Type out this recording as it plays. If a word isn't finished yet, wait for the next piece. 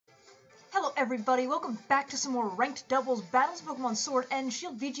everybody? Welcome back to some more Ranked Doubles Battles Pokemon Sword and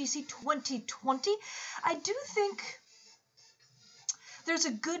Shield VGC 2020. I do think there's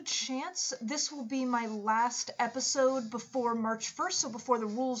a good chance this will be my last episode before March 1st, so before the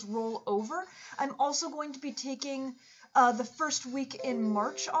rules roll over. I'm also going to be taking the first week in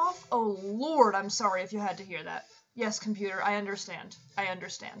March off. Oh lord, I'm sorry if you had to hear that. Yes, computer, I understand. I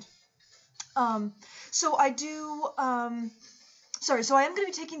understand. So I am going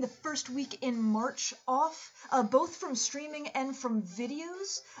to be taking the first week in March off, both from streaming and from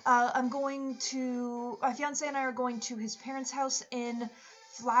videos. My fiance and I are going to his parents' house in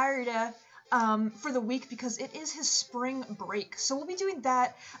Florida for the week because it is his spring break. So we'll be doing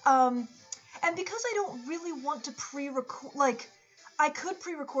that. And because I don't really want to pre-record, I could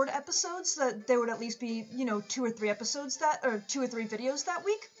pre-record episodes so that there would at least be, 2 or 3 videos that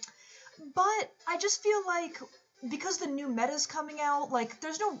week. But I just feel like because the new meta's coming out, I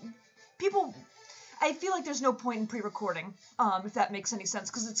feel like there's no point in pre-recording, if that makes any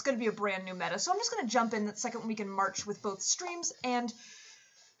sense, because it's going to be a brand new meta. So I'm just going to jump in that second week in March with both streams and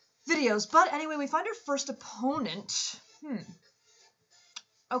videos. But anyway, we find our first opponent.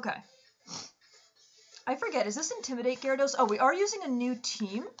 Okay. I forget, is this Intimidate Gyarados? Oh, we are using a new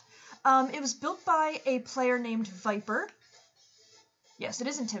team. It was built by a player named Viper. Yes, it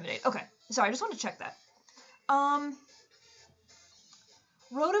is Intimidate. Okay, sorry, I just want to check that.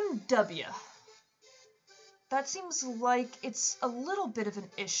 Rotom W. That seems like it's a little bit of an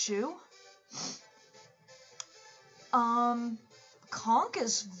issue. Conk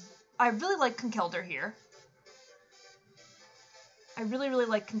is... I really like Conkeldurr here. I really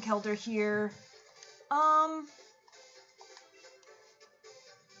like Conkeldurr here. I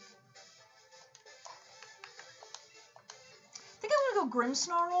think I'm gonna go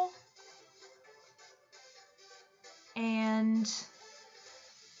Grimmsnarl. And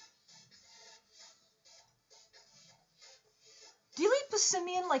Delete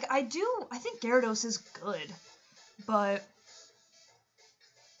Passimian, I think Gyarados is good, but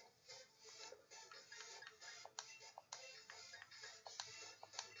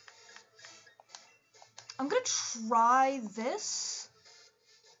I'm gonna try this.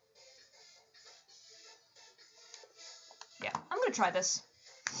 Yeah, I'm gonna try this.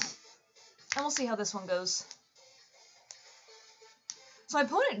 And we'll see how this one goes. So my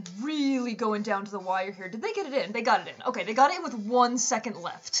opponent really going down to the wire here. Did they get it in? They got it in. Okay, they got it in with 1 second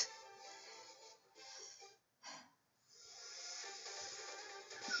left.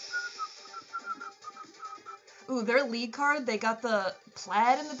 Ooh, their lead card, they got the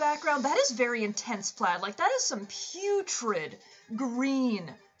plaid in the background. That is very intense plaid. That is some putrid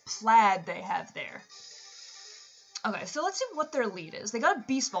green plaid they have there. Okay, so let's see what their lead is. They got a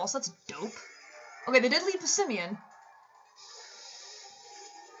Beast Ball, so that's dope. Okay, they did lead Passimian.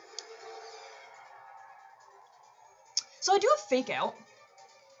 So I do a Fake Out.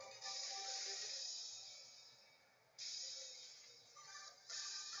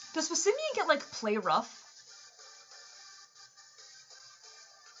 Does Passimian get, Play Rough?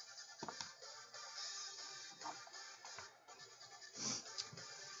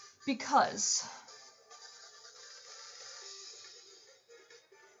 Because...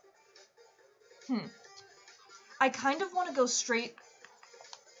 I kind of want to go straight...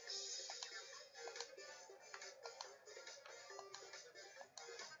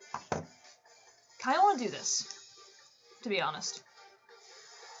 Kind of want to do this, to be honest.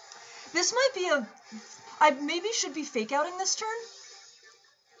 This might be I maybe should be Fake Outing this turn.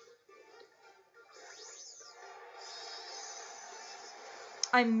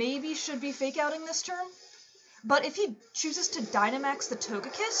 I maybe should be Fake Outing this turn. But if he chooses to Dynamax the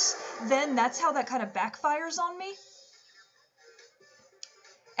Togekiss, then that's how that kind of backfires on me.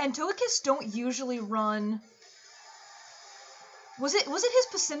 And Togekiss don't usually run... Was it his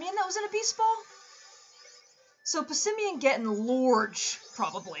Passimian that was in a Beast Ball? So Passimian getting Lorge,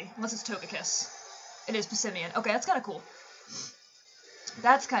 probably, unless it's Togekiss. It is Passimian. Okay, that's kind of cool.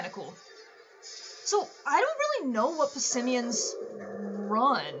 That's kind of cool. So, I don't really know what Passimians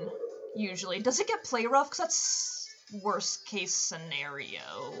run, usually. Does it get Play Rough? Because that's worst case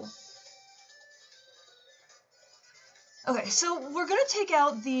scenario. Okay, so we're gonna take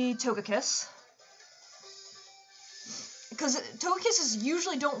out the Togekiss. Because Togekisses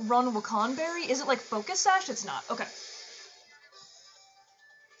usually don't run Wakanberry. Is it like Focus Sash? It's not. Okay.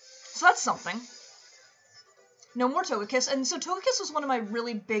 So that's something. No more Togekiss. And so Togekiss was one of my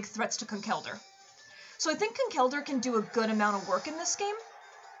really big threats to Conkeldurr. So I think Conkeldurr can do a good amount of work in this game.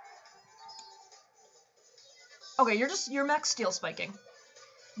 Okay, you're max Steel Spiking.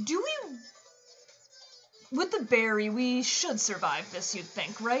 Do we... With the berry, we should survive this, you'd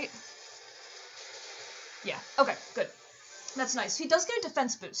think, right? Yeah, okay, good. That's nice. He does get a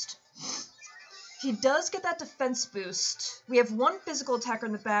defense boost. He does get that defense boost. We have 1 physical attacker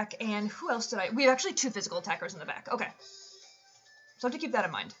in the back, and who else did I... We have actually 2 physical attackers in the back. Okay. So I have to keep that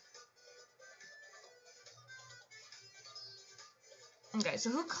in mind. Okay, so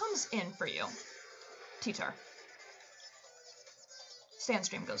who comes in for you? T-Tar.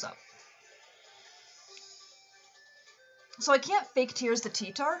 Sandstream goes up. So I can't fake Tears the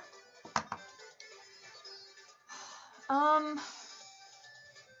T-Tar.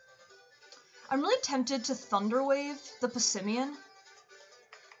 I'm really tempted to Thunderwave the Passimian.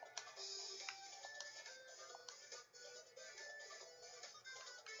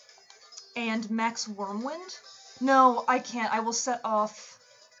 And max Wormwind? No, I can't. I will set off...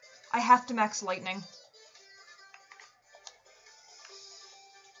 I have to max Lightning.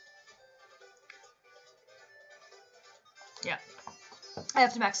 Yeah. I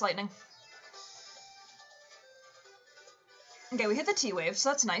have to max Lightning. Okay, we hit the T-Wave, so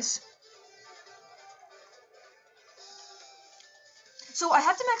that's nice. So I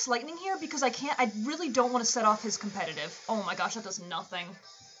have to max Lightning here because I really don't want to set off his competitive. Oh my gosh, that does nothing.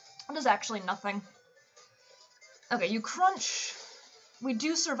 That does actually nothing. Okay, you crunch. We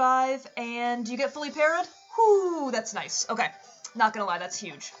do survive, and you get fully parried? Whoo, that's nice. Okay, not gonna lie, that's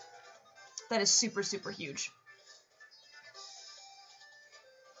huge. That is super, super huge.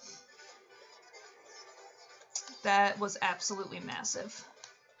 That was absolutely massive.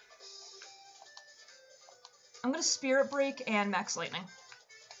 I'm gonna Spirit Break and Max Lightning.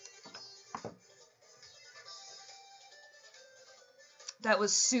 That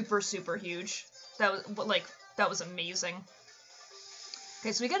was super, super huge. That was, like, that was amazing.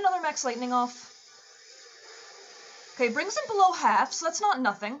 Okay, so we get another Max Lightning off. Okay, brings him below half, so that's not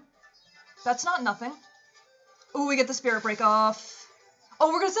nothing. That's not nothing. Ooh, we get the Spirit Break off.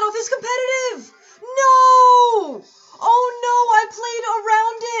 Oh, we're gonna set off his competitive! No! Oh no, I played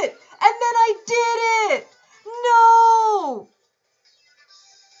around it! And then I did it! No!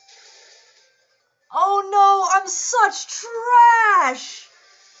 Oh no, I'm such trash!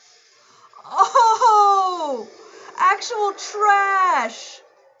 Oh! Actual trash!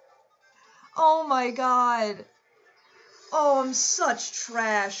 Oh my god. Oh, I'm such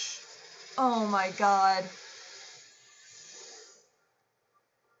trash. Oh my god.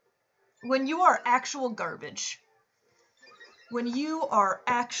 When you are actual garbage. When you are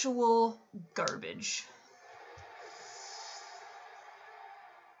actual garbage.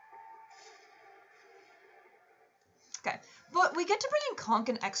 Okay, but we get to bring in Conk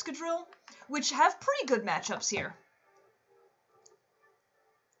and Excadrill, which have pretty good matchups here.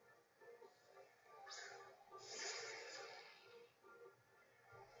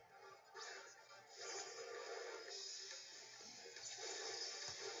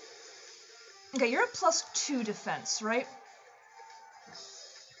 Okay, you're at +2 defense, right?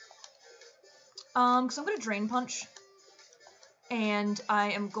 Because I'm going to Drain Punch. And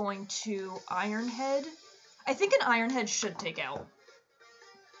I am going to Iron Head. I think an Iron Head should take out.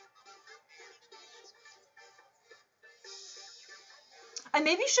 I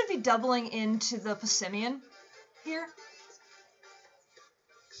maybe should be doubling into the Passimian here.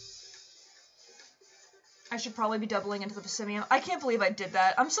 I should probably be doubling into the Passimian. I can't believe I did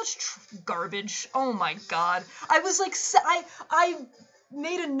that. I'm such garbage. Oh my god. I was like, I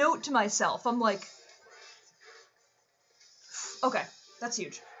made a note to myself. I'm like, okay, that's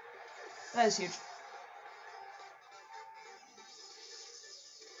huge. That is huge.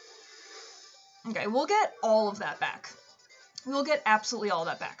 Okay, we'll get all of that back. We'll get absolutely all of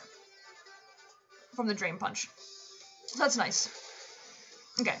that back from the Drain Punch. That's nice.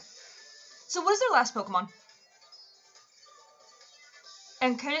 Okay. So what is their last Pokemon?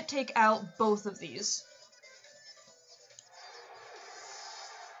 And can it take out both of these?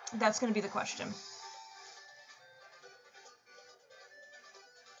 That's going to be the question.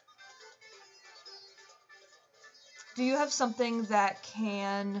 Do you have something that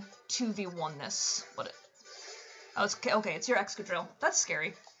can 2v1 this? Oh, it's okay, it's your Excadrill. That's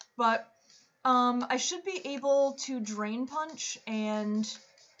scary. But, I should be able to Drain Punch and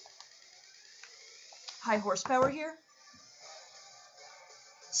High Horsepower here.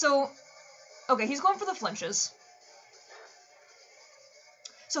 So, okay, he's going for the flinches.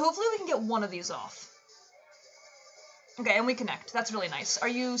 So hopefully we can get one of these off. Okay, and we connect. That's really nice. Are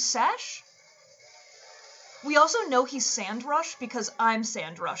you Sash? We also know he's Sand Rush because I'm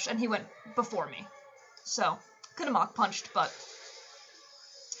Sand Rush, and he went before me. So, could have Mach Punched, but...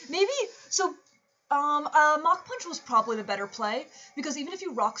 Maybe, so, Mach Punch was probably the better play, because even if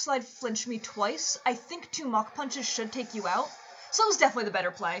you Rock Slide flinch me twice, I think 2 Mach Punches should take you out. So it was definitely the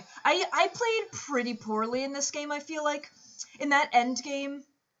better play. I played pretty poorly in this game, I feel like. In that end game,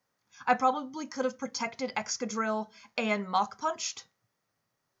 I probably could have protected Excadrill and Mach Punched.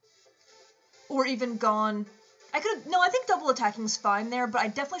 Or even gone... I could have... No, I think double attacking's fine there, but I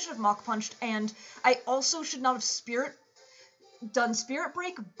definitely should have Mach Punched, and I also should not have done Spirit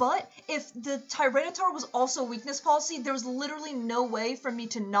Break, but if the Tyranitar was also weakness policy, there was literally no way for me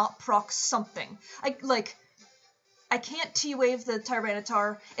to not proc something. I can't T-Wave the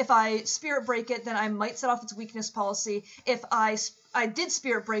Tyranitar. If I Spirit Break it, then I might set off its weakness policy. If I did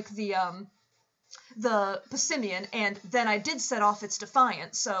Spirit Break the Passimian, and then I did set off its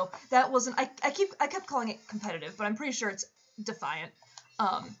Defiant, so that wasn't... I kept calling it competitive, but I'm pretty sure it's Defiant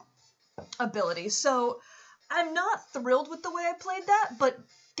ability. So I'm not thrilled with the way I played that, but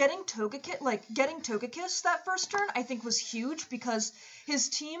getting Togekiss that first turn I think was huge, because his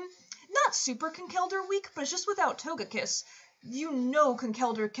team... Not super Conkeldurr weak, but it's just without Togekiss, you know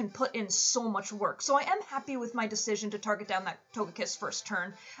Conkeldurr can put in so much work. So I am happy with my decision to target down that Togekiss first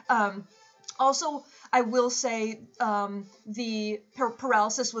turn. Also, I will say the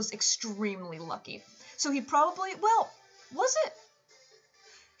paralysis was extremely lucky. So he probably, well, was it?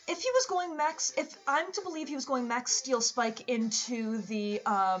 If he was going max, if I'm to believe he was going max Steel Spike into the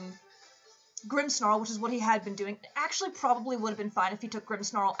Grimmsnarl, which is what he had been doing, actually probably would have been fine if he took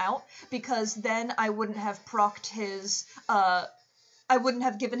Grimmsnarl out, because then I wouldn't have procced his, I wouldn't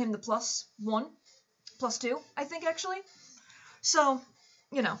have given him the +1, +2, I think, actually. So,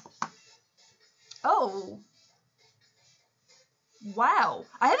 you know. Oh. Wow.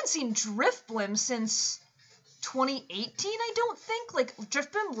 I haven't seen Drifblim since 2018, I don't think. Like,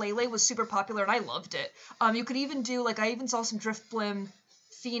 Drifblim Lele was super popular, and I loved it. You could even do, like, I even saw some Drifblim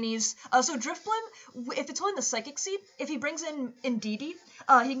Feenies. So Drifblim, if it's holding the Psychic Seed, if he brings in INDEEDEE,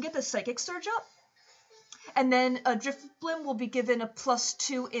 he can get the Psychic Surge up. And then Drifblim will be given a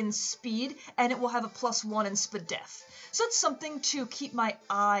 +2 in Speed, and it will have a +1 in Spadef. So that's something to keep my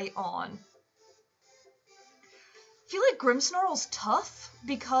eye on. I feel like Grimmsnarl's tough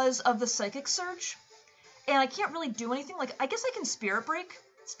because of the Psychic Surge, and I can't really do anything. Like, I guess I can Spirit Break.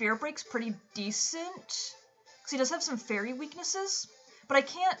 Spirit Break's pretty decent, because he does have some fairy weaknesses. But I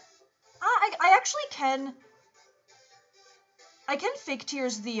can't... I actually can... I can Fake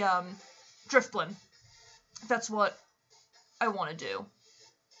Tears the Drifblim, if that's what I want to do.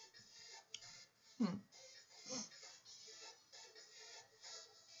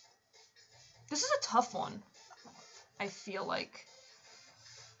 This is a tough one, I feel like.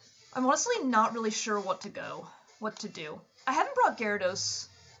 I'm honestly not really sure what to do. I haven't brought Gyarados.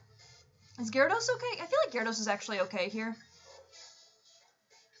 Is Gyarados okay? I feel like Gyarados is actually okay here.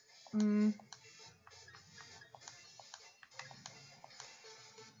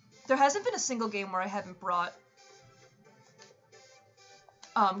 There hasn't been a single game where I haven't brought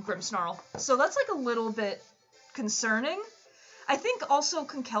Grimmsnarl, so that's like a little bit concerning. I think also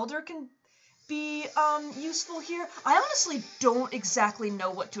Conkeldurr can be useful here. I honestly don't exactly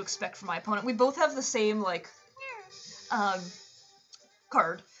know what to expect from my opponent. We both have the same, like,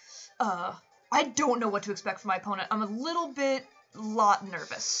 card. I don't know what to expect from my opponent. I'm a lot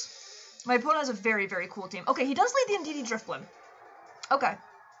nervous. My opponent has a very, very cool team. Okay, he does lead the INDEEDEE Drifblim. Okay.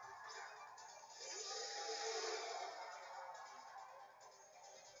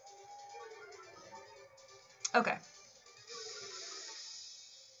 Okay.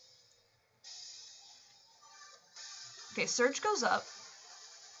 Okay, Surge goes up.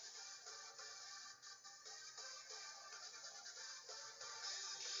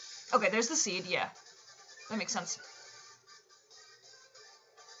 Okay, there's the seed, yeah. That makes sense.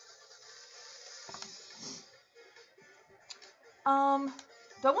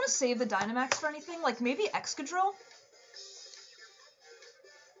 Do I want to save the Dynamax for anything? Like, maybe Excadrill?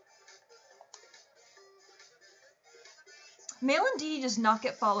 Male INDEEDEE does not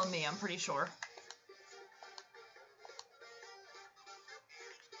get Follow Me, I'm pretty sure.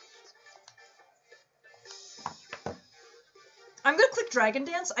 I'm gonna click Dragon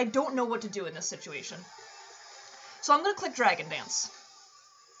Dance. I don't know what to do in this situation. So I'm gonna click Dragon Dance.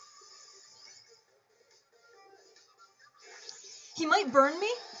 He might burn me,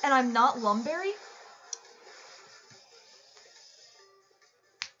 and I'm not Lumberry.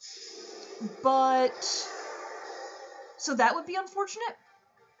 But... so that would be unfortunate.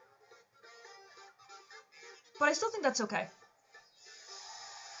 But I still think that's okay.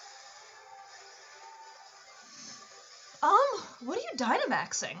 What are you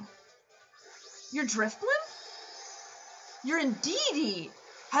Dynamaxing? Your Drifblim? You're INDEEDEE!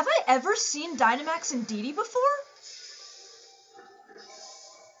 Have I ever seen Dynamax INDEEDEE before?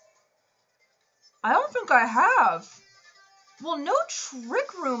 I don't think I have. Well, no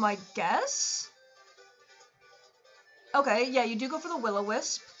Trick Room, I guess. Okay, yeah, you do go for the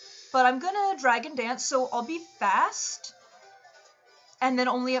Will-O-Wisp, but I'm gonna Dragon Dance, so I'll be fast, and then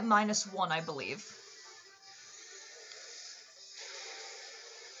only at -1, I believe.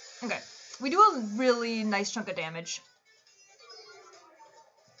 Okay, we do a really nice chunk of damage.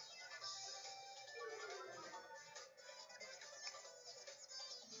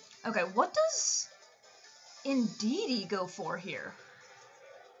 Okay, what does INDEEDEE go for here?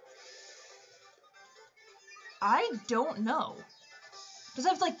 I don't know. Does it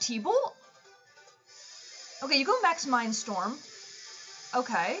have, like, T-Bolt? Okay, you go Max Mindstorm.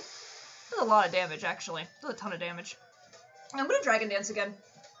 Okay. That's a lot of damage, actually. That's a ton of damage. I'm gonna Dragon Dance again.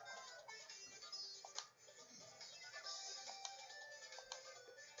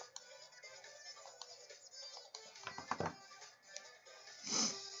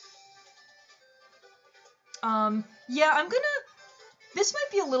 Yeah, I'm gonna... This might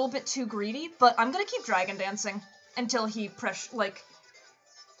be a little bit too greedy, but I'm gonna keep Dragon Dancing until he like...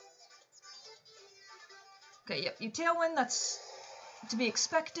 Okay, yep, you Tailwind, that's to be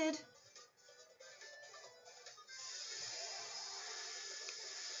expected.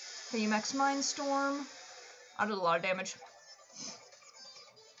 Okay, you Max Mindstorm. I did a lot of damage.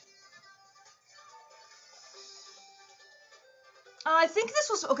 I think this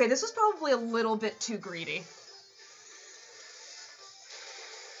was... Okay, this was probably a little bit too greedy.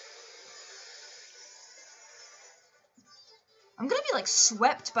 I'm gonna be, like,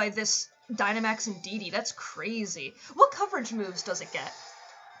 swept by this Dynamax INDEEDEE. That's crazy. What coverage moves does it get?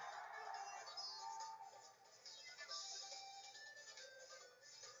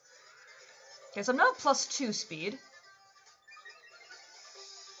 Okay, so I'm now +2 speed.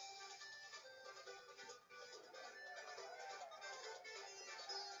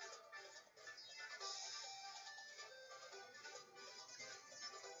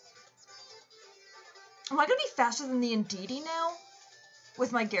 Am I gonna be faster than the INDEEDEE now?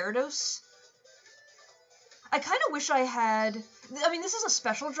 With my Gyarados? I kind of wish I had... I mean, this is a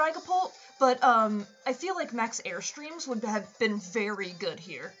special Dragapult, but, I feel like Max Airstreams would have been very good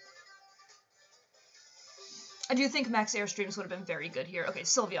here. I do think Max Airstreams would have been very good here. Okay,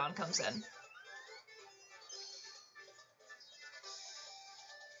 Sylveon comes in.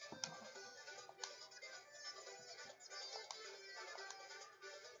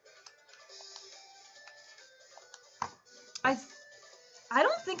 I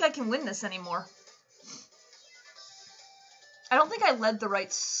don't think I can win this anymore. I don't think I led the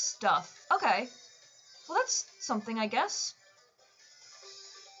right stuff. Okay. Well, that's something, I guess.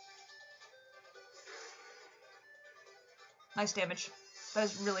 Nice damage. That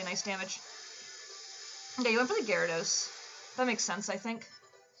is really nice damage. Okay, you went for the Gyarados. That makes sense, I think.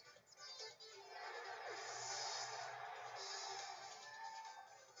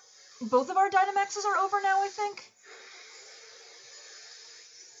 Both of our Dynamaxes are over now, I think.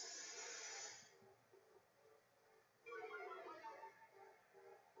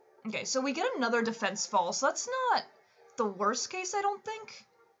 Okay, so we get another defense fall, so that's not the worst case, I don't think.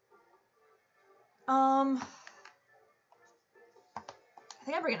 I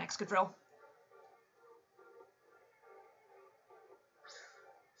think I bring an Excadrill.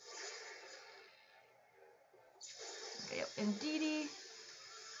 Okay, yep, INDEEDEE.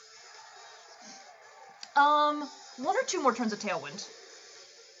 1 or 2 more turns of Tailwind.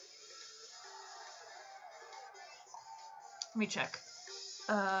 Let me check.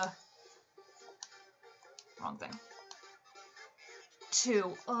 Wrong thing.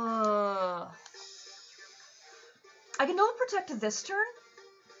 2. I can Double Protect this turn.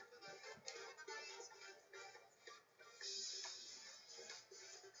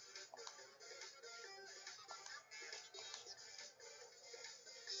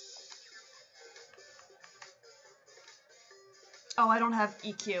 Oh, I don't have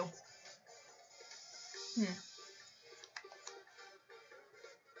EQ.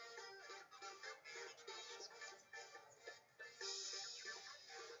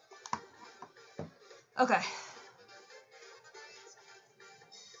 Okay.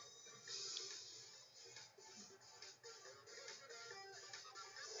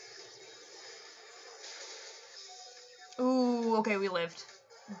 Ooh, okay, we lived.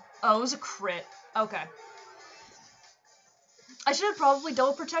 Oh, it was a crit. Okay. I should have probably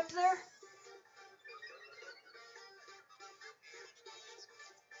Double Protect there.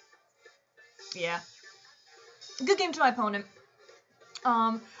 Yeah. Good game to my opponent.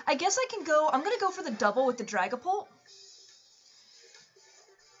 I guess I can go... I'm gonna go for the double with the Dragapult.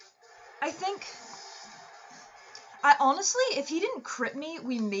 I think... honestly, if he didn't crit me,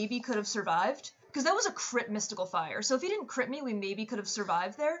 we maybe could have survived. Because that was a crit Mystical Fire. So if he didn't crit me, we maybe could have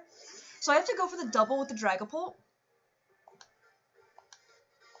survived there. So I have to go for the double with the Dragapult.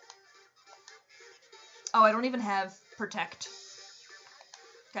 Oh, I don't even have Protect.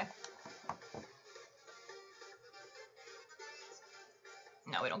 Okay.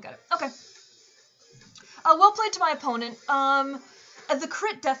 No, we don't get it. Okay. Well played to my opponent. The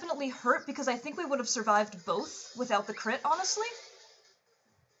crit definitely hurt because I think we would have survived both without the crit, honestly.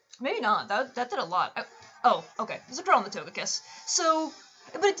 Maybe not. That did a lot. Oh, okay. There's a crit on the Togekiss. So,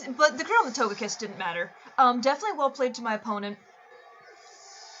 but the crit on the Togekiss didn't matter. Definitely well played to my opponent.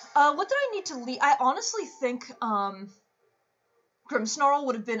 What did I need to lead? I honestly think, Grimmsnarl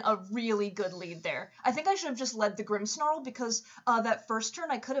would have been a really good lead there. I think I should have just led the Grimmsnarl because, that first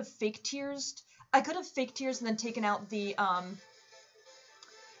turn I could have Fake Tears'd. I could have Fake Tears and then taken out the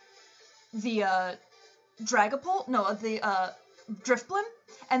Dragapult? No, the, Drifblim.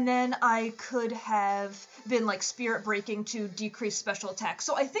 And then I could have been, like, Spirit Breaking to decrease special attack.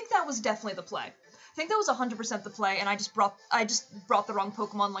 So I think that was definitely the play. I think that was 100% the play, and I just brought the wrong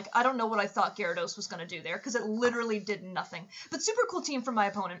Pokemon. Like, I don't know what I thought Gyarados was going to do there, because it literally did nothing. But super cool team from my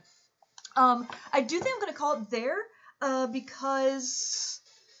opponent. I do think I'm going to call it there, because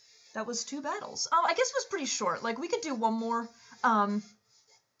that was 2 battles. I guess it was pretty short. Like, we could do one more,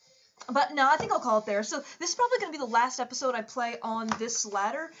 but no, I think I'll call it there. So this is probably going to be the last episode I play on this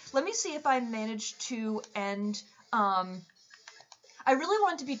ladder. Let me see if I manage to end, I really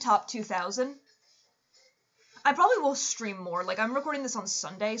want it to be top 2,000. I probably will stream more. Like, I'm recording this on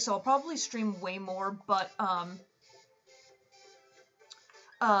Sunday, so I'll probably stream way more, but I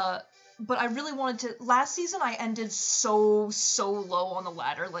really wanted to... Last season, I ended so low on the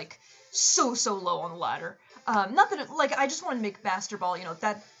ladder. Like, so low on the ladder. Not that it... Like, I just want to make Master Ball, you know,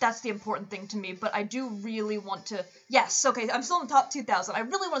 that's the important thing to me, but I do really want to... Yes, okay, I'm still in the top 2,000. I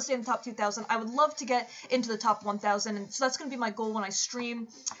really want to stay in the top 2,000. I would love to get into the top 1,000, and so that's going to be my goal when I stream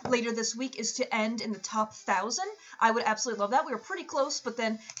later this week, is to end in the top 1,000. I would absolutely love that. We were pretty close, but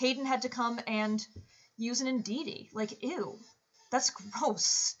then Hayden had to come and use an INDEEDEE. Like, ew. That's gross.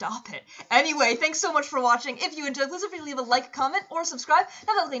 Stop it. Anyway, thanks so much for watching. If you enjoyed, please feel free to leave a like, comment, or subscribe.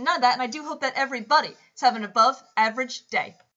 None of that, and I do hope that everybody is having an above average day.